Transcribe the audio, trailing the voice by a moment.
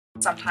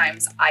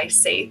Sometimes I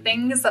say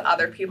things that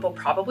other people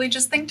probably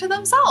just think to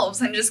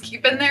themselves and just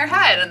keep in their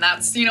head, and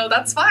that's,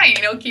 that's fine,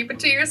 keep it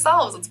to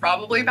yourselves. It's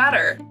probably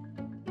better.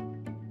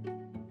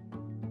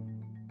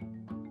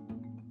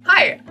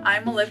 Hi,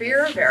 I'm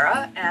Olivia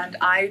Rivera, and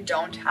I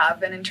don't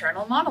have an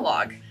internal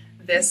monologue.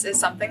 This is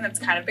something that's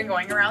kind of been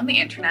going around the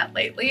internet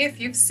lately. If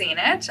you've seen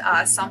it,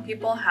 some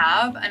people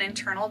have an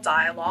internal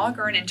dialogue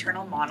or an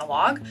internal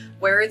monologue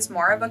where it's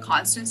more of a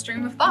constant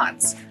stream of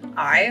thoughts.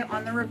 I,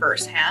 on the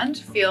reverse hand,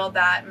 feel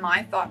that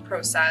my thought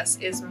process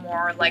is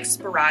more like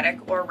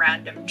sporadic or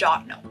random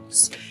jot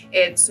notes.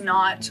 It's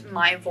not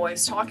my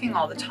voice talking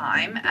all the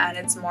time, and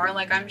it's more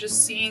like I'm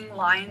just seeing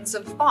lines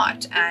of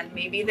thought, and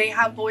maybe they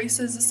have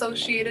voices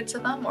associated to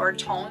them or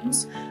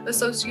tones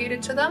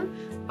associated to them,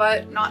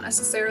 but not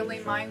necessarily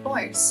my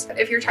voice.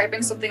 If you're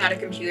typing something on a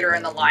computer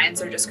and the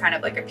lines are just kind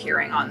of like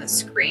appearing on the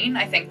screen,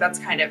 I think that's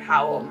kind of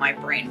how my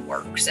brain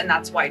works, and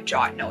that's why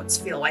jot notes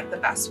feel like the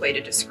best way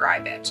to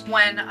describe it.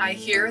 When I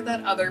hear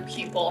that other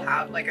people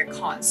have like a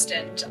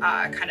constant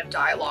kind of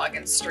dialogue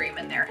and stream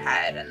in their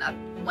head, and that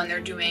when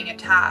they're doing a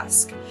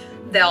task,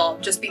 they'll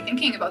just be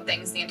thinking about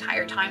things the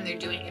entire time they're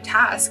doing a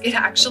task, it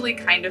actually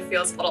kind of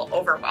feels a little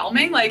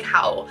overwhelming. Like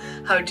how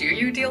do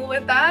you deal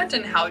with that,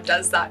 and how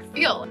does that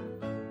feel?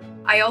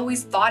 I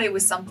always thought it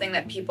was something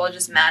that people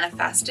just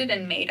manifested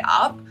and made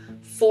up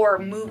for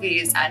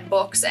movies and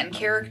books and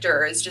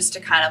characters, just to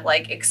kind of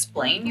like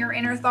explain your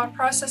inner thought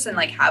process and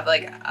like have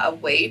like a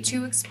way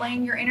to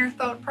explain your inner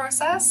thought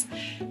process.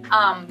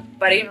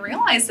 But I didn't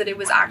realize that it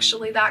was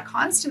actually that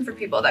constant for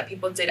people, that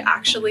people did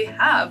actually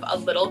have a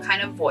little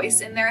kind of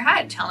voice in their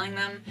head telling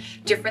them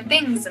different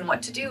things and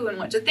what to do and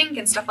what to think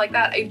and stuff like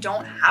that. I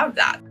don't have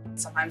that.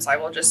 Sometimes I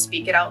will just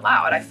speak it out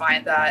loud. I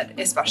find that,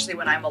 especially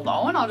when I'm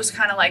alone, I'll just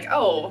kind of like,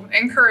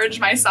 encourage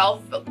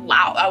myself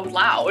out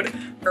loud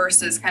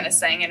versus kind of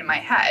saying it in my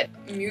head.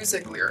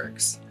 Music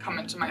lyrics come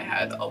into my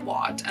head a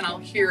lot, and I'll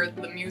hear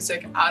the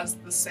music as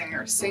the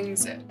singer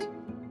sings it.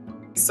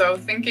 So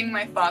thinking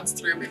my thoughts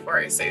through before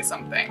I say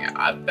something,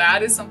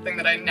 that is something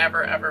that I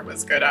never ever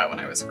was good at when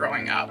I was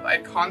growing up.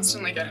 I'd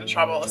constantly get in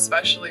trouble,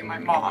 especially my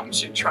mom.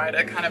 She'd try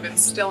to kind of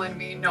instill in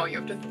me, no, you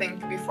have to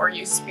think before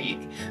you speak,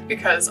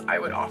 because I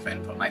would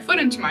often put my foot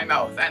into my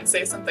mouth and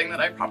say something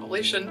that I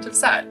probably shouldn't have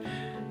said.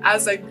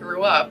 As I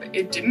grew up,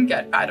 it didn't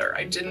get better.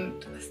 I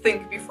didn't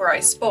think before I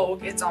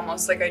spoke. It's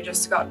almost like I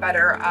just got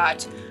better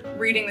at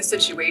reading the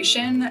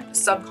situation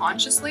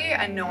subconsciously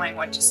and knowing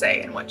what to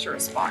say and what to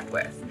respond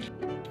with.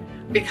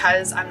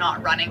 Because I'm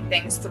not running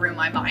things through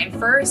my mind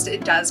first,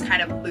 it does kind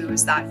of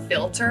lose that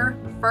filter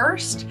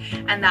first,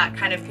 and that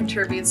kind of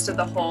contributes to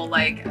the whole,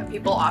 like,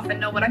 people often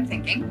know what I'm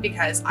thinking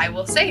because I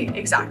will say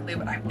exactly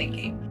what I'm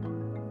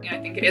thinking. I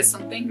think it is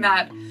something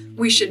that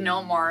we should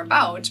know more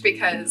about,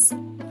 because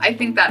I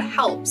think that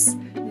helps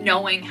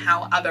knowing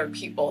how other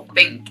people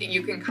think.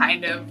 You can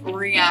kind of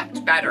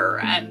react better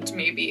and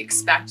maybe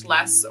expect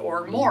less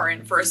or more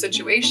for a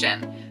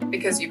situation,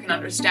 because you can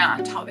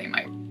understand how they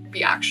might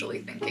be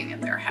actually thinking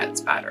in their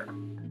heads better.